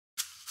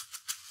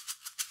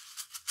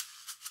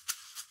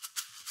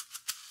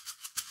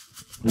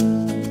Our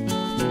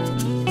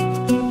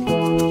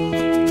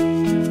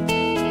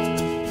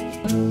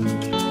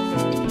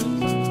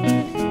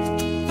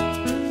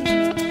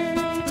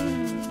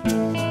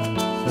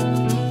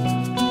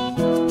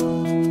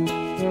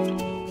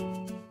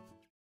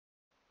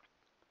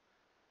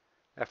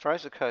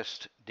Fraser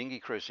Coast dinghy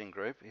cruising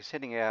group is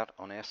heading out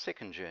on our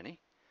second journey.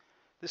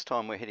 This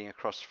time we're heading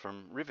across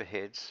from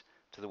Riverheads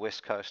to the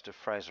west coast of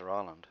Fraser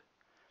Island.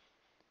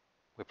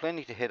 We're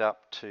planning to head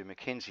up to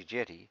Mackenzie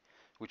Jetty,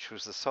 which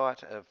was the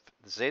site of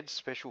the Z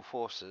Special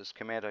Forces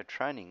Commando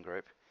training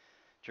group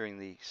during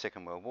the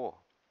Second World War.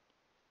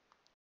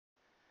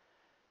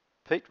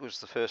 Pete was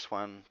the first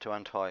one to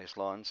untie his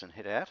lines and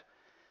head out,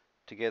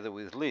 together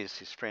with Liz,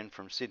 his friend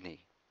from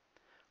Sydney.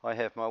 I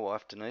have my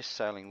wife Denise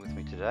sailing with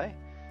me today,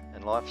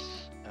 and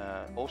Life's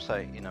also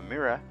in a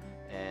mirror,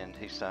 and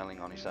he's sailing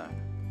on his own.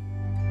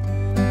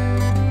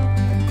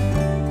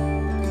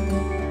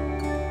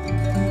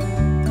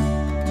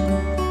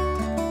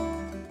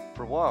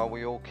 For a while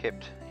we all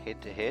kept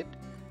head to head,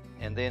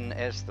 and then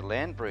as the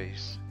land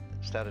breeze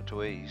started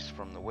to ease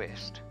from the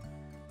west,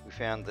 we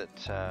found that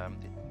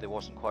there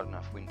wasn't quite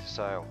enough wind to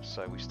sail,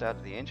 so we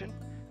started the engine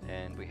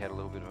and we had a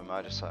little bit of a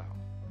motor sail.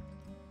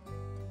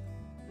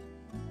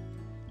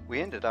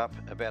 We ended up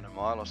about a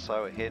mile or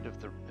so ahead of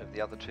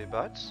the other two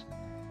boats,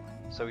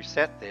 so we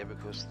sat there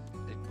because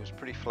it was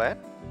pretty flat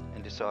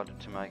and decided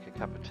to make a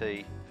cup of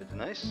tea for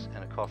Denise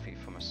and a coffee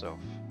for myself.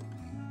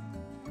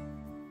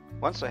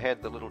 Once I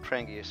had the little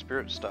Trangia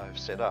spirit stove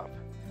set up,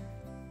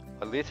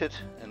 I lit it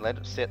and let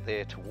it sit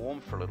there to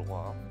warm for a little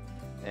while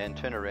and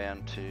turn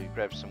around to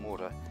grab some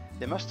water.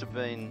 There must have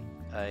been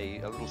a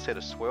little set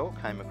of swell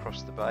came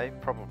across the bay,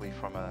 probably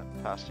from a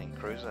passing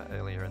cruiser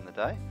earlier in the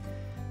day,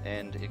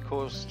 and it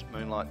caused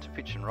Moonlight to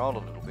pitch and roll a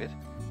little bit.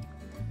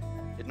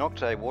 It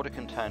knocked a water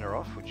container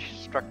off, which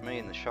struck me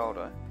in the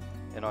shoulder,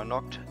 and I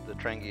knocked the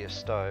Trangia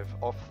stove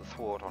off the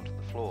thwart onto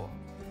the floor.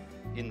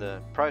 In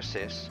the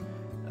process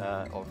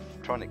of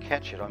trying to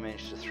catch it, I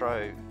managed to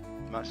throw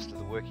most of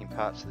the working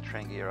parts of the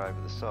Trangia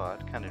over the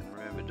side. Can't even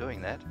remember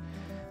doing that,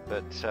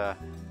 but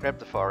grabbed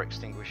the fire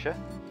extinguisher,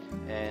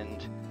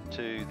 and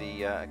to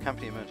the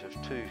accompaniment of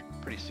two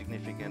pretty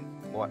significant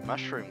white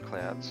mushroom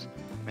clouds,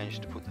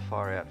 managed to put the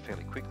fire out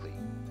fairly quickly.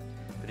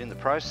 But in the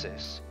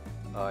process,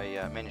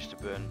 I managed to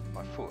burn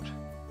my foot.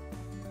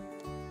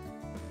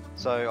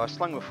 So I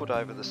slung my foot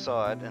over the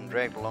side and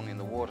dragged along in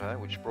the water,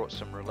 which brought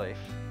some relief,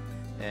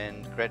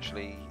 and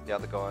gradually the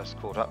other guys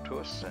caught up to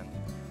us, and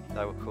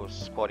they were of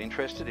course quite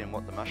interested in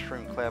what the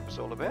mushroom cloud was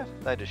all about.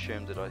 They'd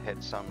assumed that I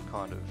had some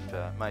kind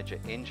of major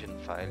engine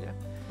failure,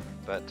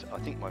 but I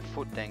think my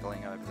foot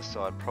dangling over the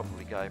side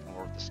probably gave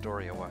more of the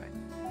story away.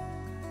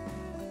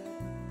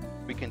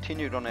 We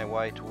continued on our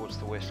way towards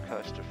the west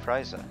coast of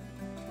Fraser,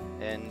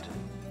 and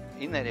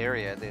in that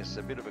area there's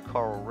a bit of a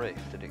coral reef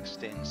that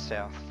extends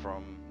south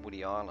from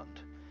Woody Island.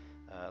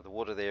 The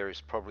water there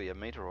is probably a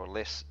metre or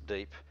less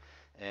deep,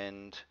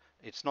 and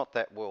it's not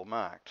that well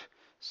marked,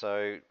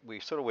 so we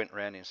sort of went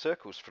around in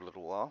circles for a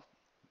little while,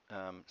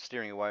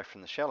 steering away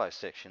from the shallow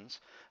sections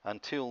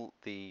until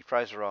the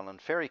Fraser Island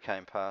ferry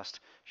came past,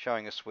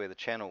 showing us where the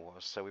channel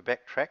was. So we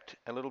backtracked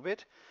a little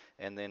bit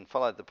and then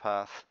followed the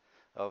path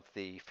of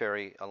the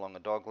ferry along a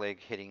dogleg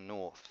heading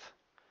north.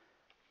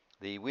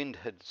 The wind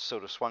had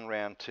sort of swung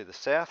round to the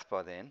south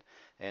by then,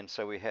 and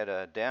so we had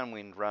a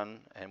downwind run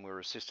and we were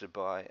assisted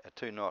by a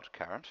 2-knot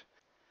current.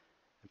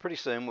 And pretty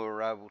soon we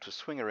were able to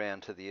swing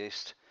around to the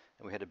east,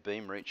 and we had a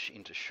beam reach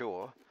into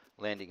shore,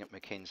 landing at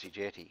Mackenzie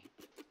Jetty.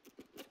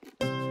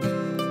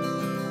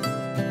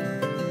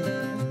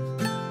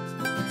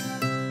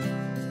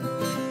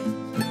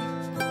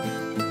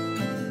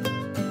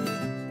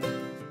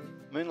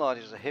 Moonlight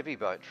is a heavy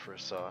boat for a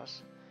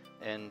size,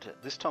 and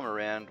this time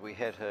around we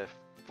had her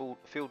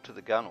filled to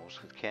the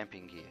gunnels with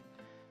camping gear.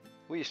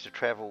 We used to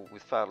travel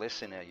with far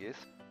less in our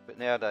youth, but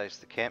nowadays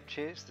the camp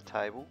chairs, the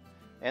table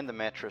and the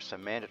mattress are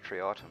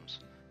mandatory items,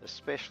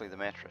 especially the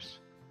mattress.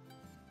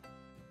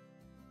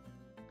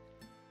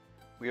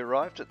 We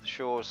arrived at the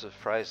shores of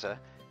Fraser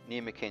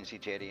near Mackenzie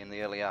Jetty in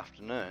the early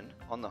afternoon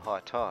on the high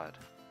tide.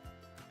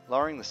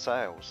 Lowering the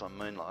sails on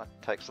Moonlight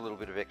takes a little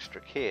bit of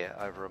extra care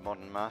over a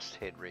modern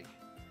masthead rig.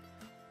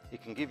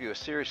 It can give you a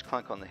serious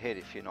clunk on the head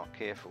if you're not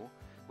careful,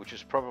 which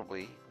is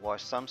probably why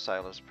some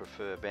sailors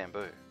prefer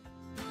bamboo.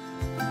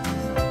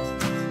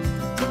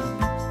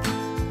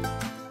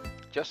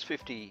 Just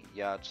 50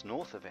 yards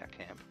north of our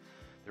camp,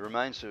 the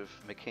remains of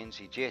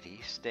Mackenzie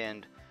Jetty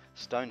stand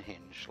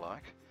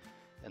Stonehenge-like,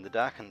 and the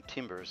darkened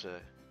timber is a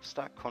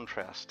stark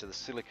contrast to the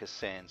silica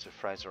sands of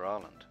Fraser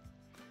Island.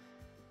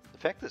 The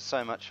fact that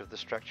so much of the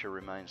structure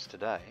remains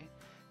today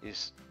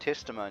is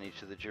testimony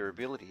to the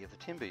durability of the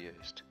timber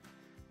used.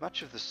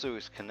 Much of the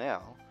Suez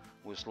Canal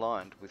was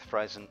lined with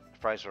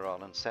Fraser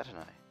Island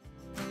saturnine.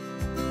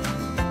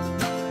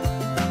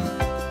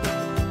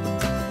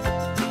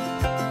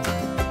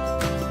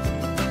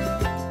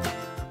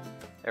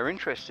 Our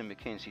interest in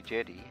Mackenzie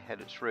Jetty had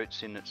its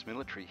roots in its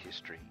military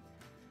history.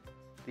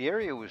 The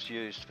area was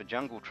used for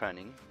jungle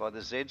training by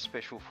the Z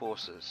Special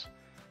Forces,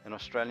 an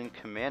Australian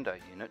commando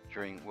unit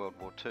during World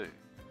War II.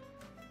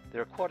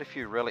 There are quite a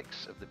few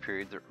relics of the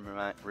period that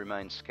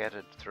remain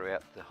scattered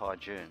throughout the high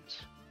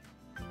dunes.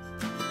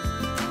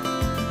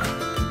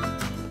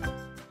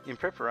 In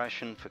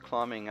preparation for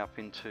climbing up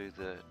into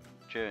the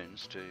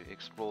dunes to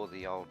explore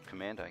the old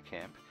commando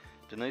camp,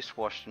 Denise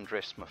washed and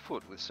dressed my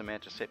foot with some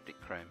antiseptic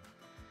cream.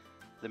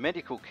 The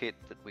medical kit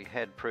that we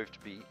had proved to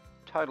be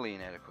totally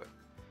inadequate,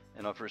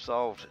 and I've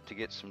resolved to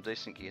get some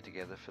decent gear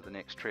together for the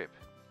next trip.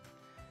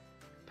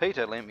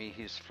 Peter lent me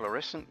his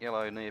fluorescent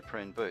yellow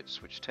neoprene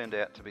boots, which turned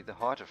out to be the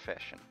height of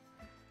fashion,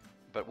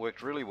 but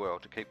worked really well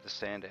to keep the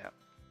sand out.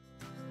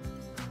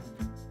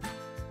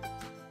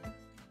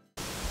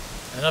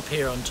 And up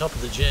here on top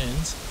of the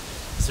dunes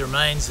is the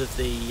remains of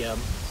the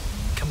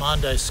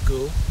Commando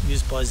school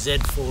used by Z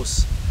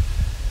Force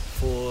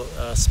for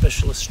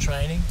specialist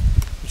training,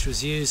 which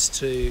was used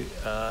to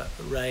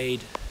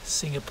raid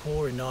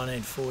Singapore in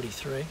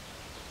 1943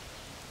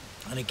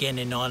 and again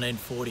in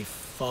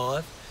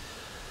 1945.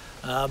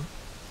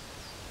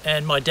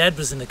 And my dad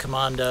was in the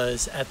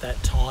Commandos at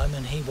that time,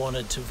 and he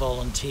wanted to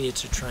volunteer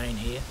to train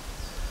here.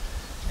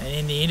 And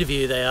in the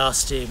interview they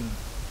asked him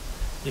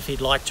if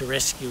he'd like to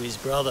rescue his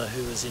brother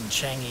who was in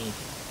Changi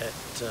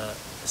at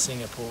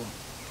Singapore,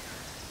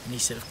 and he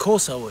said of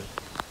course I would.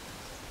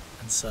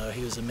 And so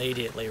he was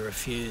immediately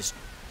refused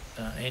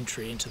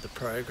entry into the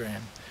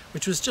program,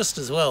 which was just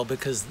as well,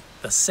 because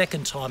the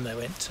second time they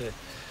went to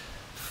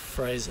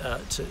Fraser,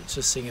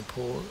 to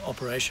Singapore,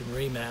 Operation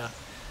Remau,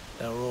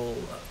 they were all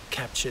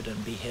captured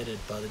and beheaded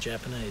by the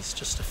Japanese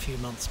just a few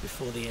months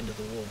before the end of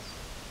the war.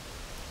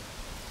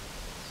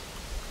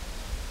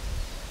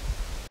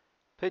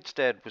 Pete's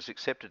dad was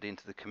accepted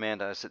into the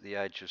Commandos at the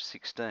age of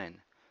 16.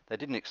 They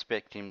didn't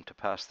expect him to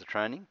pass the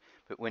training,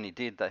 but when he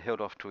did, they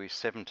held off to his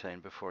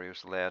 17 before he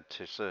was allowed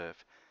to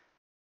serve.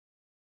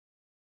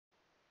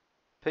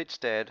 Pete's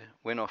dad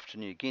went off to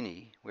New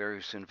Guinea, where he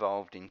was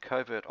involved in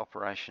covert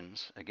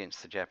operations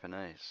against the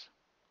Japanese.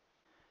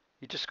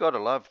 You just gotta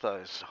love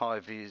those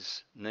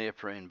high-vis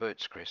neoprene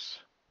boots, Chris.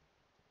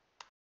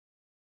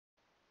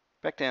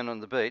 Back down on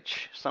the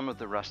beach, some of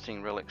the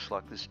rusting relics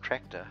like this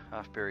tractor,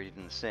 half buried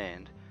in the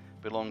sand,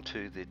 belong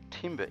to the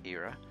timber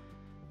era,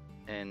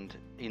 and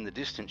in the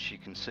distance you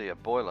can see a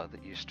boiler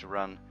that used to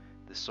run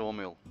the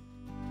sawmill.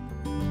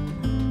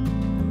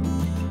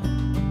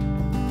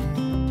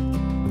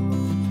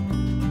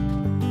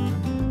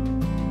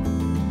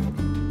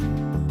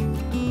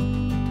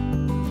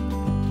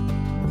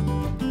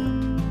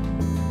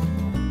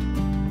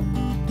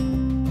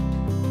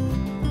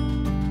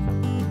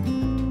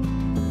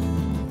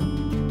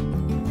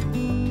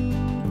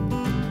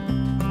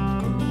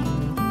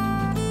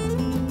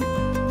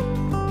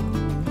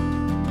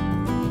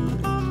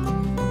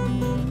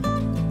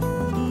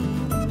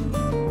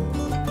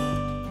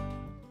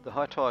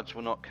 High tides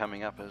were not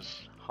coming up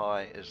as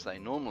high as they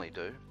normally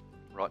do,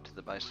 right to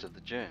the base of the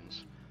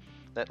dunes.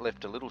 That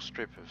left a little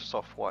strip of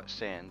soft white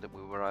sand that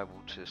we were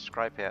able to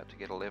scrape out to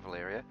get a level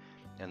area,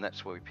 and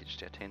that's where we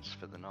pitched our tents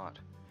for the night.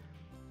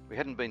 We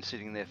hadn't been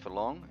sitting there for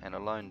long, and a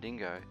lone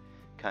dingo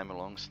came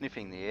along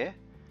sniffing the air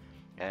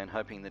and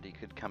hoping that he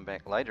could come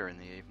back later in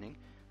the evening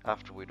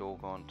after we'd all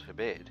gone to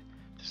bed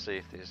to see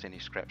if there's any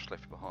scraps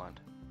left behind.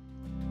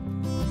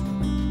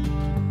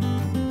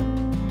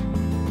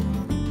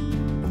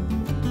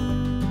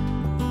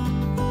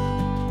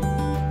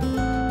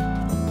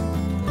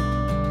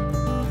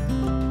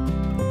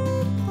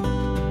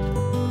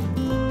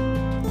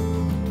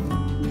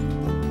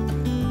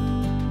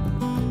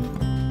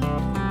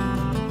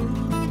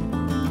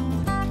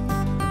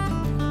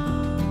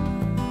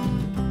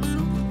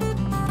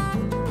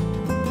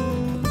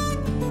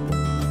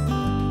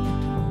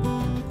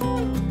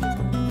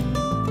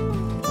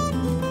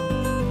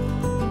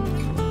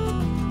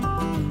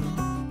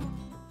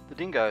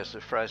 Dingoes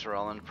of Fraser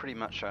Island pretty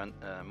much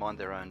mind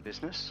their own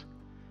business.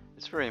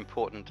 It's very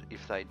important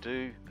if they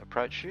do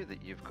approach you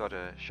that you've got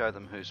to show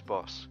them who's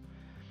boss.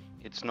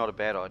 It's not a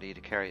bad idea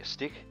to carry a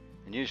stick,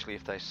 and usually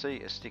if they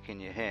see a stick in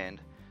your hand,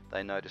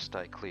 they know to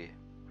stay clear.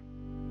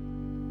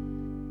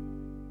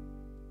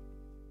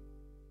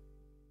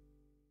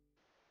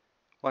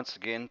 Once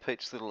again,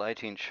 Pete's little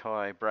 8-inch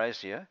high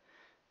brazier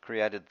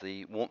created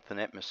the warmth and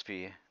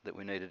atmosphere that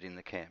we needed in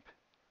the camp.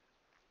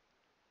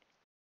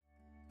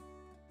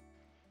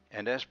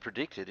 And as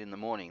predicted, in the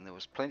morning there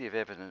was plenty of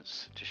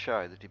evidence to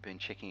show that he'd been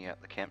checking out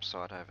the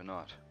campsite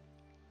overnight.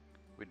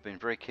 We'd been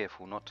very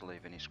careful not to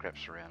leave any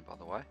scraps around, by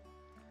the way.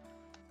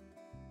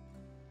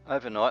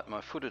 Overnight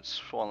my foot had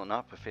swollen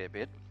up a fair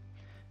bit,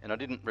 and I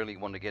didn't really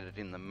want to get it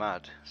in the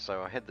mud,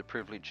 so I had the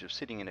privilege of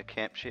sitting in a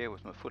camp chair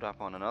with my foot up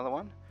on another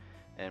one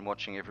and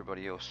watching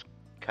everybody else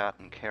cart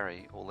and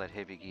carry all that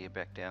heavy gear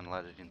back down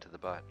loaded into the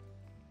boat.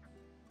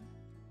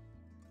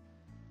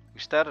 We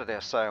started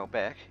our sail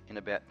back in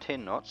about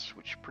 10 knots,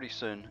 which pretty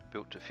soon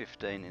built to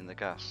 15 in the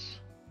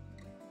gusts.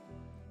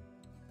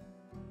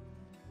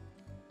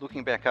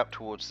 Looking back up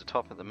towards the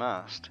top of the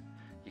mast,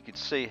 you could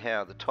see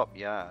how the top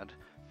yard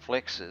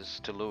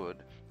flexes to leeward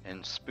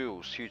and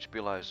spills huge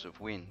billows of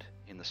wind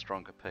in the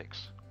stronger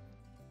peaks.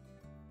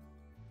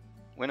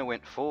 When I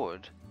went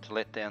forward to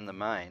let down the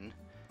main,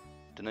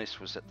 Denise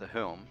was at the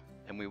helm,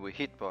 and we were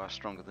hit by a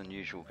stronger than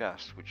usual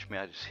gust, which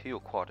made us heel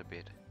quite a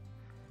bit.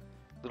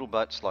 Little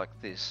boats like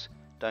this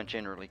don't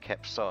generally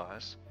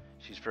capsize.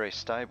 She's very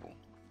stable,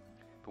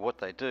 but what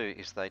they do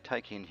is they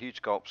take in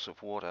huge gulps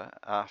of water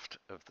aft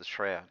of the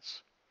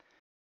shrouds.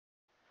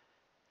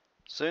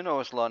 Soon I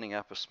was lining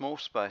up a small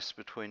space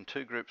between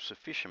two groups of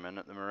fishermen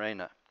at the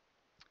marina.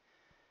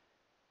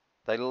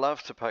 They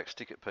love to poke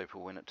stick at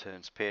people when it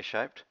turns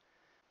pear-shaped,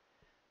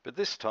 but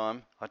this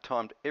time I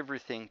timed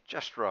everything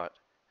just right,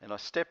 and I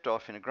stepped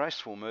off in a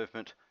graceful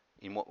movement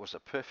in what was a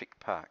perfect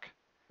park.